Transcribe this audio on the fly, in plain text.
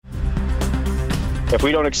If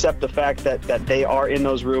we don't accept the fact that they are in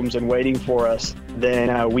those rooms and waiting for us,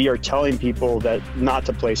 then we are telling people that not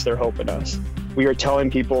to place their hope in us. We are telling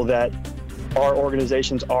people that our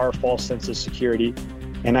organizations are a false sense of security.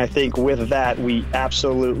 And I think with that, we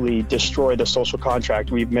absolutely destroy the social contract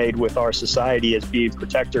we've made with our society as being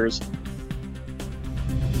protectors.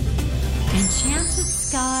 Enchanted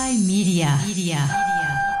Sky Media.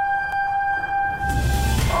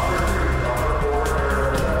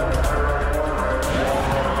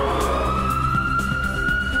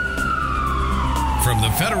 From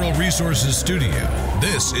the Federal Resources Studio,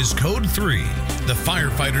 this is Code 3, the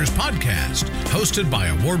Firefighters Podcast, hosted by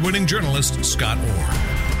award-winning journalist Scott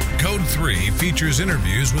Orr. Code 3 features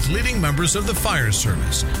interviews with leading members of the fire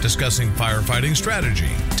service, discussing firefighting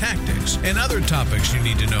strategy, tactics, and other topics you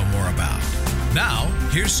need to know more about. Now,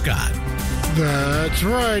 here's Scott. That's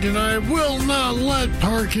right, and I will not let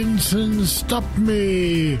Parkinson's stop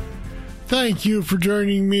me. Thank you for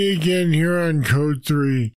joining me again here on Code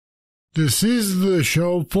 3. This is the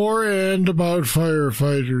show for and about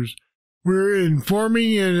firefighters. We're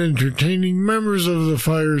informing and entertaining members of the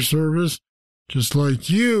fire service, just like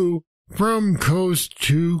you, from coast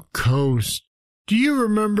to coast. Do you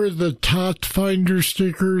remember the Tot Finder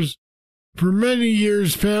stickers? For many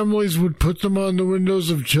years, families would put them on the windows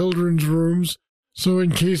of children's rooms, so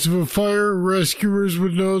in case of a fire, rescuers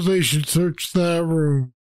would know they should search that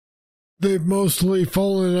room. They've mostly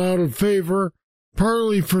fallen out of favor,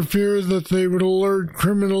 partly for fear that they would alert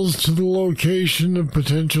criminals to the location of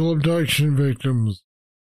potential abduction victims.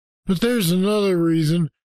 But there's another reason.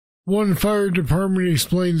 One fire department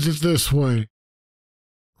explains it this way.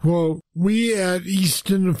 Quote, "We at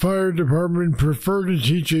Easton Fire Department prefer to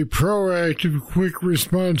teach a proactive, quick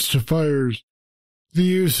response to fires. The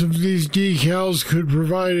use of these decals could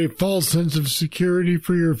provide a false sense of security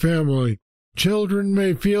for your family. Children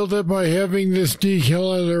may feel that by having this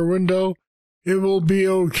decal on their window, it will be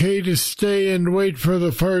okay to stay and wait for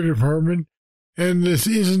the fire department, and this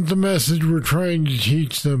isn't the message we're trying to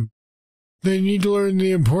teach them. They need to learn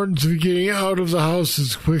the importance of getting out of the house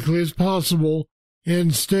as quickly as possible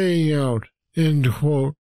and staying out." End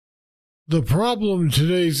quote. The problem,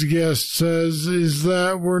 today's guest says, is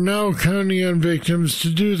that we're now counting on victims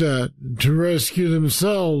to do that, to rescue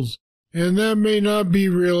themselves, and that may not be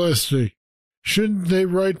realistic. Shouldn't they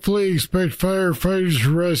rightfully expect firefighters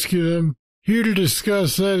to rescue them? Here to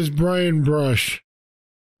discuss that is Brian Brush.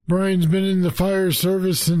 Brian's been in the fire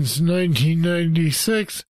service since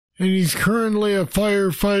 1996, and he's currently a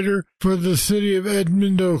firefighter for the city of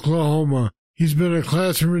Edmond, Oklahoma. He's been a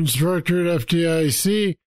classroom instructor at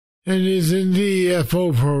FDIC and is in the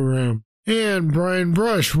EFO program. And Brian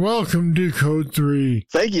Brush, welcome to Code 3.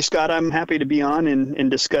 Thank you, Scott. I'm happy to be on and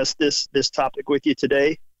discuss this topic with you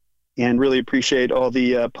today, and really appreciate all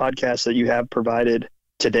the podcasts that you have provided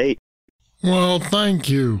to date. Well, thank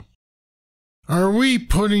you. Are we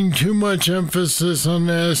putting too much emphasis on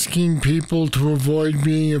asking people to avoid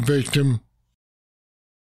being a victim?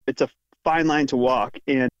 It's a fine line to walk,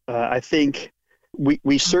 and I think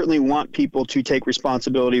we certainly want people to take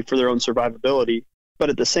responsibility for their own survivability, but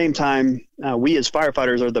at the same time, we as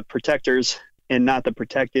firefighters are the protectors and not the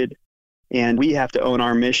protected, and we have to own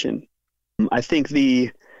our mission. I think the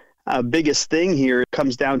biggest thing here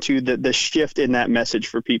comes down to the shift in that message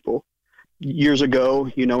for people. Years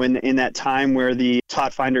ago, in that time where the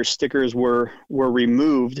Tot Finder stickers were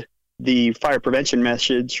removed, the fire prevention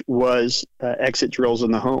message was exit drills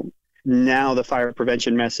in the home. Now the fire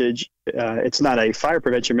prevention message, it's not a fire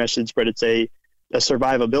prevention message, but it's a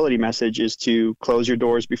survivability message, is to close your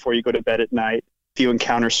doors before you go to bed at night. If you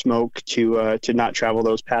encounter smoke, to not travel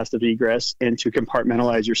those paths of egress, and to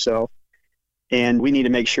compartmentalize yourself. And we need to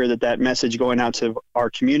make sure that message going out to our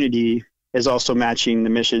community is also matching the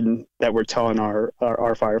mission that we're telling our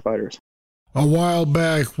firefighters. A while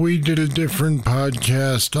back, we did a different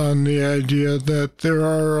podcast on the idea that there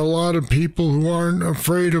are a lot of people who aren't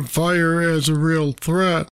afraid of fire as a real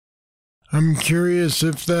threat. I'm curious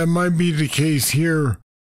if that might be the case here.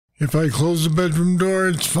 If I close the bedroom door,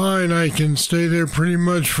 it's fine. I can stay there pretty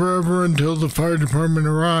much forever until the fire department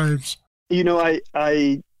arrives.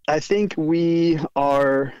 I think we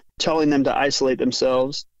are telling them to isolate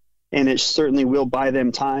themselves, and it certainly will buy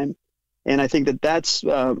them time. And I think that's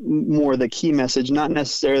more the key message, not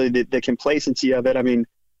necessarily the complacency of it. I mean,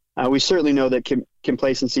 we certainly know that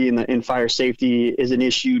complacency in fire safety is an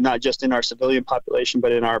issue, not just in our civilian population,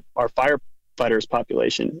 but in our firefighters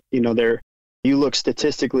population. You look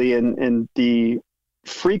statistically, and the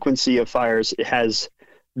frequency of fires has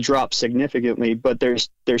dropped significantly, but there's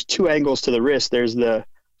two angles to the risk. There's the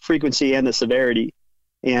frequency and the severity.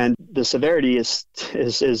 And the severity is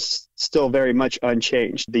still very much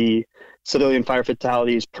unchanged. The civilian fire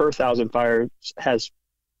fatalities per 1,000 fires has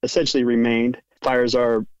essentially remained. Fires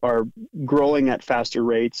are growing at faster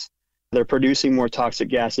rates. They're producing more toxic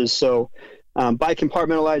gases. So by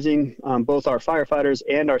compartmentalizing both our firefighters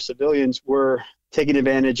and our civilians, we're taking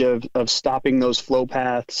advantage of stopping those flow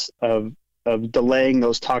paths, of delaying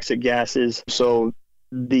those toxic gases. So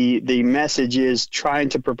the message is trying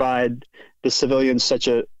to provide the civilians such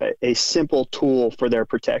a simple tool for their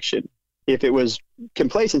protection. If it was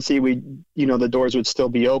complacency, the doors would still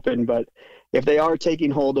be open. But if they are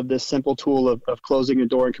taking hold of this simple tool of closing a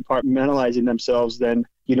door and compartmentalizing themselves, then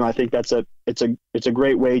I think it's a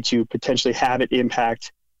great way to potentially have it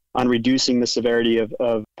impact on reducing the severity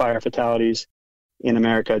of fire fatalities in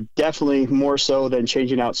America. Definitely more so than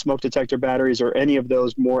changing out smoke detector batteries or any of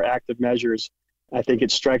those more active measures. I think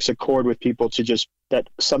it strikes a chord with people to just that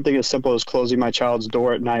something as simple as closing my child's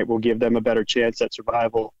door at night will give them a better chance at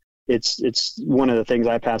survival. It's one of the things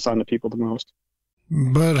I pass on to people the most.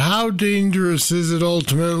 But how dangerous is it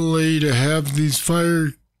ultimately to have these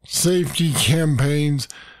fire safety campaigns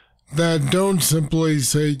that don't simply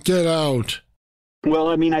say, get out? Well,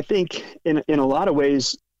 I think in a lot of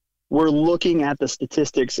ways, we're looking at the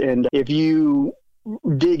statistics, and if you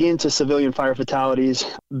dig into civilian fire fatalities,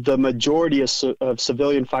 the majority of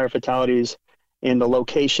civilian fire fatalities and the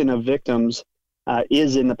location of victims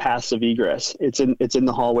is in the paths of egress. It's in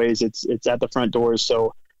the hallways. It's at the front doors.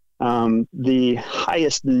 So the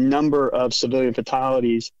highest number of civilian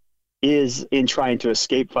fatalities is in trying to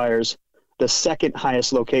escape fires. The second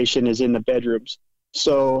highest location is in the bedrooms.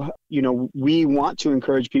 So, we want to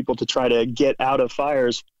encourage people to try to get out of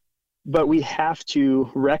fires, but we have to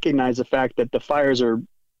recognize the fact that the fires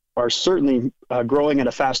are certainly growing at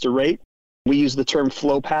a faster rate. We use the term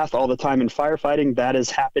flow path all the time in firefighting. That is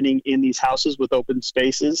happening in these houses with open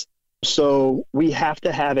spaces. So we have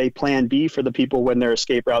to have a plan B for the people when their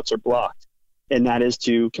escape routes are blocked, and that is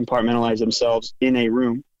to compartmentalize themselves in a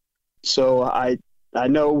room. So I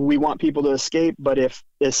know we want people to escape, but if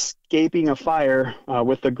escaping a fire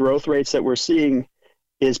with the growth rates that we're seeing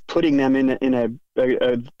is putting them in a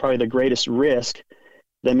probably the greatest risk,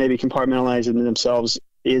 then maybe compartmentalizing themselves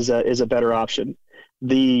is a better option.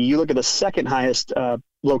 You look at the second highest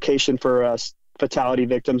location for fatality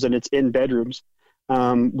victims, and it's in bedrooms.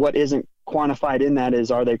 What isn't quantified in that is,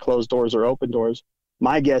 are they closed doors or open doors?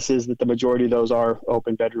 My guess is that the majority of those are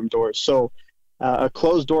open bedroom doors. So a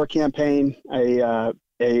closed door campaign, a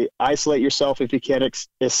isolate yourself if you can't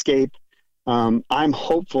escape. I'm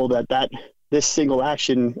hopeful that this single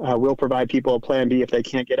action will provide people a plan B if they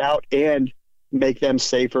can't get out, and make them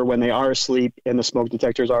safer when they are asleep and the smoke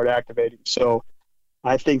detectors aren't activating. So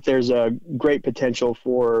I think there's a great potential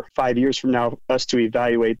for 5 years from now us to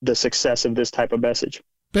evaluate the success of this type of message.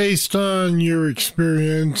 Based on your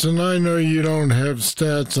experience, and I know you don't have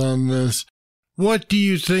stats on this, what do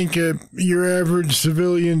you think your average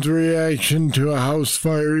civilian's reaction to a house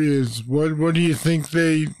fire is? What do you think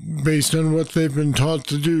based on what they've been taught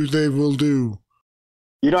to do, they will do?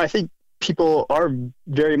 I think people are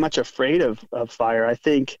very much afraid of fire. I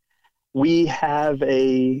think we have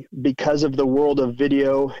because of the world of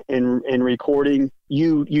video and recording,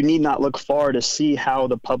 you need not look far to see how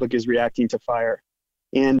the public is reacting to fire.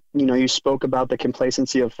 And, you spoke about the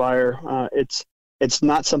complacency of fire. It's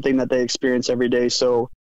not something that they experience every day.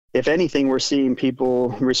 So if anything, we're seeing people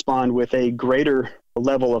respond with a greater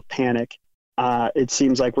level of panic. It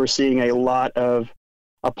seems like we're seeing a lot of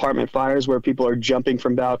apartment fires where people are jumping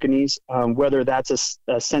from balconies, whether that's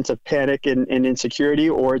a sense of panic and insecurity,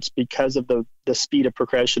 or it's because of the speed of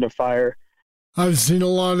progression of fire. I've seen a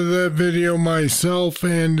lot of that video myself,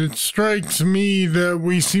 and it strikes me that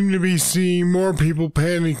we seem to be seeing more people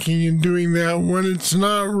panicking and doing that when it's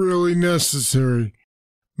not really necessary.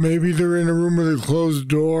 Maybe they're in a room with a closed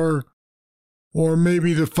door, or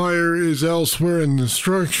maybe the fire is elsewhere in the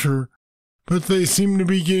structure, but they seem to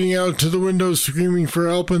be getting out to the window screaming for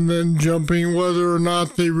help and then jumping whether or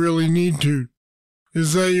not they really need to.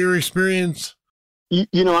 Is that your experience?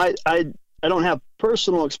 I don't have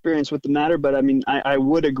personal experience with the matter, but I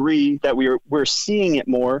would agree that we're seeing it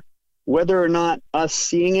more. Whether or not us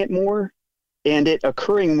seeing it more and it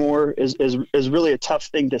occurring more is really a tough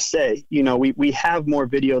thing to say. We have more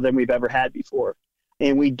video than we've ever had before,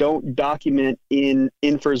 and we don't document in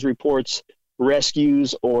INFRS reports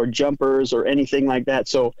rescues or jumpers or anything like that.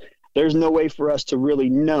 So there's no way for us to really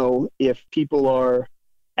know if people are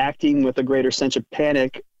acting with a greater sense of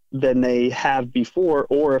panic than they have before,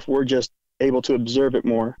 or if we're just able to observe it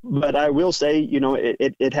more. But I will say,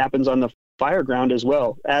 it happens on the fire ground as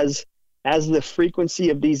well. As the frequency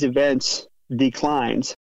of these events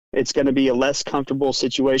declines, it's going to be a less comfortable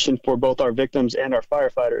situation for both our victims and our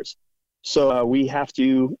firefighters. So we have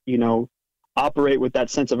to, operate with that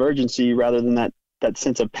sense of urgency rather than that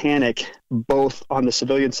sense of panic, both on the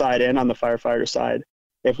civilian side and on the firefighter side.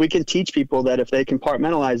 If we can teach people that if they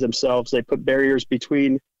compartmentalize themselves, they put barriers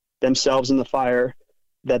between themselves and the fire,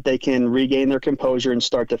 that they can regain their composure and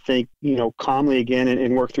start to think, calmly again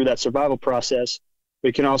and work through that survival process.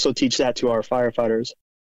 We can also teach that to our firefighters.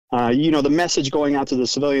 The message going out to the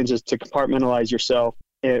civilians is to compartmentalize yourself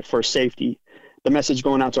for safety. The message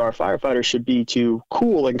going out to our firefighters should be to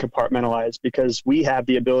cool and compartmentalize, because we have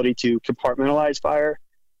the ability to compartmentalize fire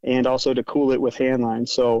and also to cool it with hand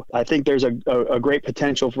lines. So I think there's a great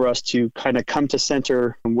potential for us to kind of come to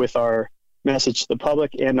center with our message to the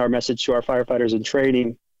public and our message to our firefighters in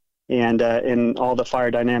training and all the fire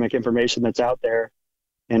dynamic information that's out there,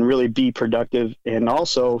 and really be productive, and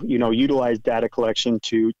also, utilize data collection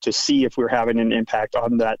to see if we're having an impact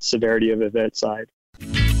on that severity of event side.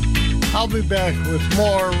 I'll be back with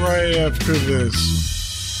more right after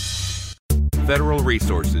this. Federal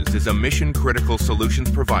Resources is a mission-critical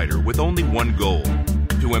solutions provider with only one goal: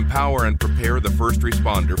 to empower and prepare the first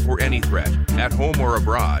responder for any threat, at home or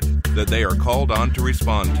abroad, that they are called on to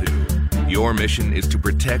respond to. Your mission is to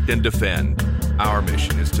protect and defend. Our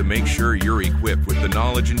mission is to make sure you're equipped with the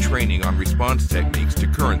knowledge and training on response techniques to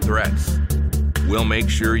current threats. We'll make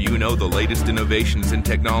sure you know the latest innovations in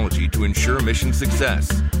technology to ensure mission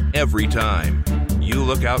success every time. You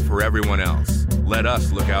look out for everyone else. Let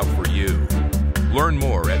us look out for you. Learn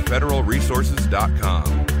more at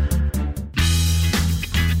federalresources.com.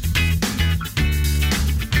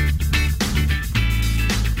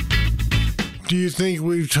 Do you think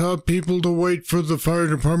we've taught people to wait for the fire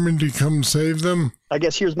department to come save them? I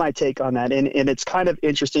guess here's my take on that. And it's kind of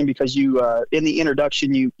interesting because you, in the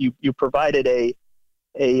introduction, you provided a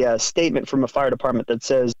statement from a fire department that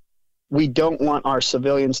says, we don't want our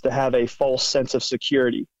civilians to have a false sense of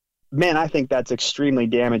security. Man, I think that's extremely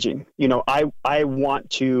damaging. I want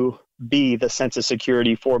to be the sense of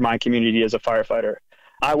security for my community as a firefighter.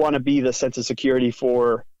 I want to be the sense of security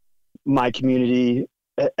for my community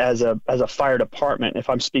as a fire department, if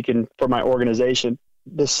I'm speaking for my organization.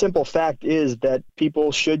 The simple fact is that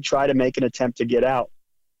people should try to make an attempt to get out.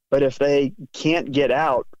 But if they can't get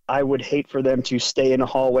out, I would hate for them to stay in a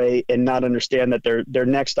hallway and not understand that their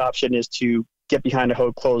next option is to get behind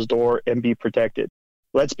a closed door and be protected.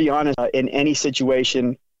 Let's be honest, in any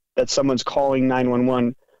situation that someone's calling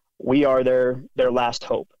 911, we are their last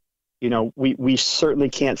hope. We certainly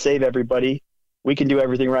can't save everybody. We can do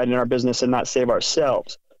everything right in our business and not save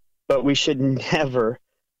ourselves, but we should never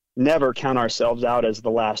count ourselves out as the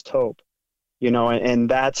last hope, and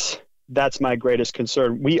that's my greatest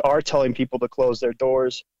concern. We are telling people to close their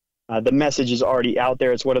doors. The message is already out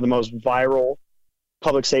there. It's one of the most viral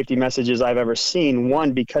public safety messages I've ever seen.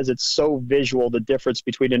 One, because it's so visual, the difference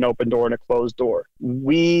between an open door and a closed door.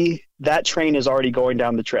 That train is already going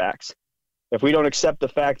down the tracks. If we don't accept the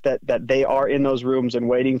fact that they are in those rooms and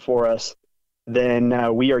waiting for us,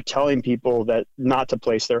 then we are telling people that not to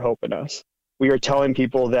place their hope in us. We are telling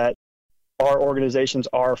people that our organizations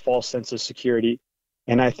are a false sense of security.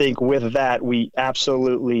 And I think with that, we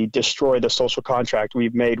absolutely destroy the social contract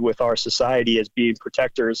we've made with our society as being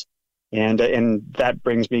protectors. And that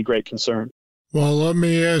brings me great concern. Well, let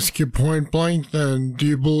me ask you point blank then. Do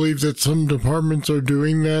you believe that some departments are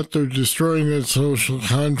doing that? They're destroying that social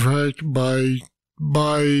contract by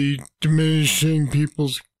diminishing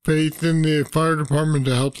people's faith in the fire department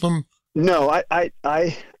to help them? No,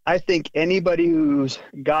 I think anybody who's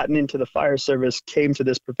gotten into the fire service came to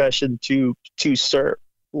this profession to serve.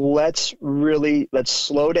 Let's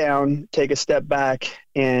slow down, take a step back,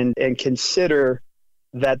 and consider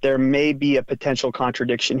that there may be a potential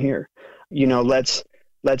contradiction here. Let's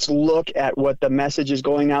look at what the message is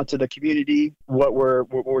going out to the community, what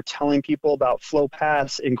we're telling people about flow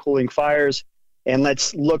paths and cooling fires, and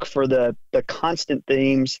let's look for the constant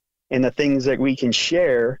themes and the things that we can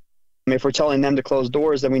share. If we're telling them to close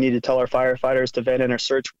doors, then we need to tell our firefighters to vent, enter,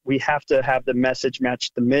 search. We have to have the message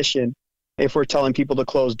match the mission. If we're telling people to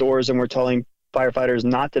close doors and we're telling firefighters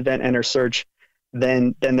not to vent, enter, search,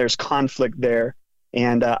 then there's conflict there.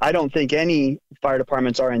 And I don't think any fire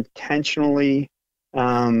departments are intentionally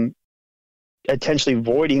voiding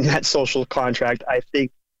that social contract. I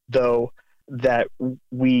think, though, that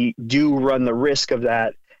we do run the risk of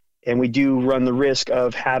that, and we do run the risk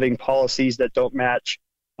of having policies that don't match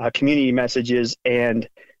community messages, and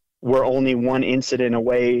we're only one incident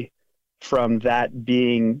away from that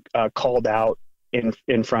being called out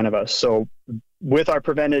in front of us. So with our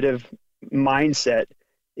preventative mindset,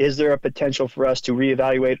 is there a potential for us to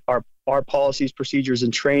reevaluate our our policies, procedures,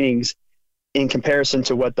 and trainings in comparison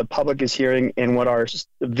to what the public is hearing and what our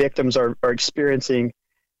victims are experiencing,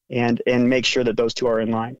 and make sure that those two are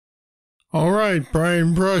in line. All right,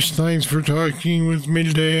 Brian Brush, thanks for talking with me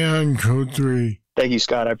today on Code 3. Thank you,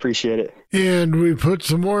 Scott. I appreciate it. And we put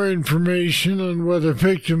some more information on whether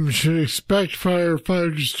victims should expect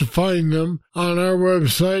firefighters to find them on our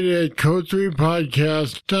website at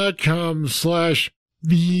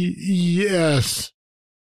code3podcast.com/VES.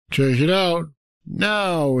 Check it out.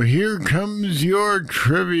 Now, here comes your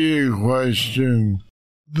trivia question.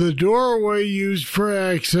 The doorway used for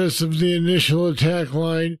access of the initial attack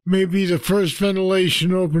line may be the first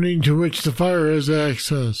ventilation opening to which the fire has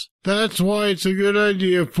access. That's why it's a good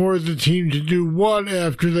idea for the team to do what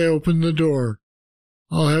after they open the door?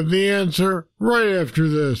 I'll have the answer right after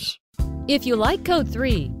this. If you like Code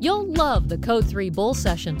 3, you'll love the Code 3 Bull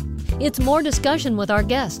Session. It's more discussion with our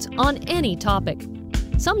guests on any topic.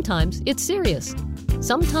 Sometimes it's serious.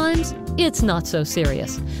 Sometimes it's not so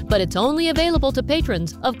serious, but it's only available to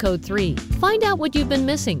patrons of Code 3. Find out what you've been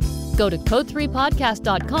missing. Go to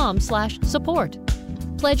code3podcast.com/support.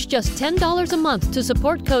 Pledge just $10 a month to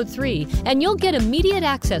support Code 3, and you'll get immediate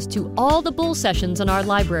access to all the Bull Sessions in our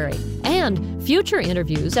library and future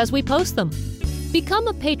interviews as we post them. Become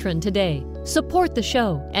a patron today, support the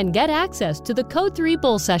show, and get access to the Code 3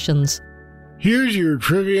 Bull Sessions. Here's your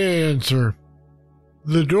trivia answer.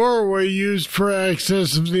 The doorway used for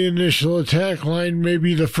access of the initial attack line may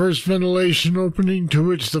be the first ventilation opening to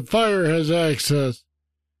which the fire has access.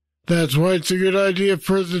 That's why it's a good idea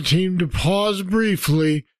for the team to pause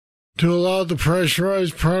briefly to allow the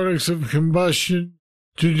pressurized products of combustion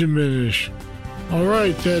to diminish. All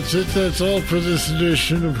right, that's it. That's all for this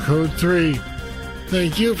edition of Code 3.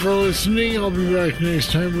 Thank you for listening. I'll be back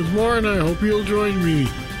next time with more, and I hope you'll join me.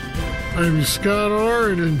 I'm Scott Orr,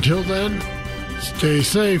 and until then, stay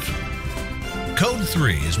safe. Code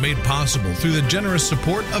 3 is made possible through the generous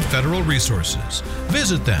support of Federal Resources.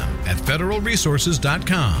 Visit them at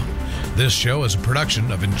federalresources.com. This show is a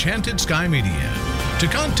production of Enchanted Sky Media. To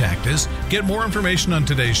contact us, get more information on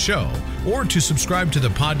today's show, or to subscribe to the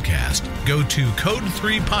podcast, go to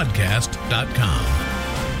code3podcast.com.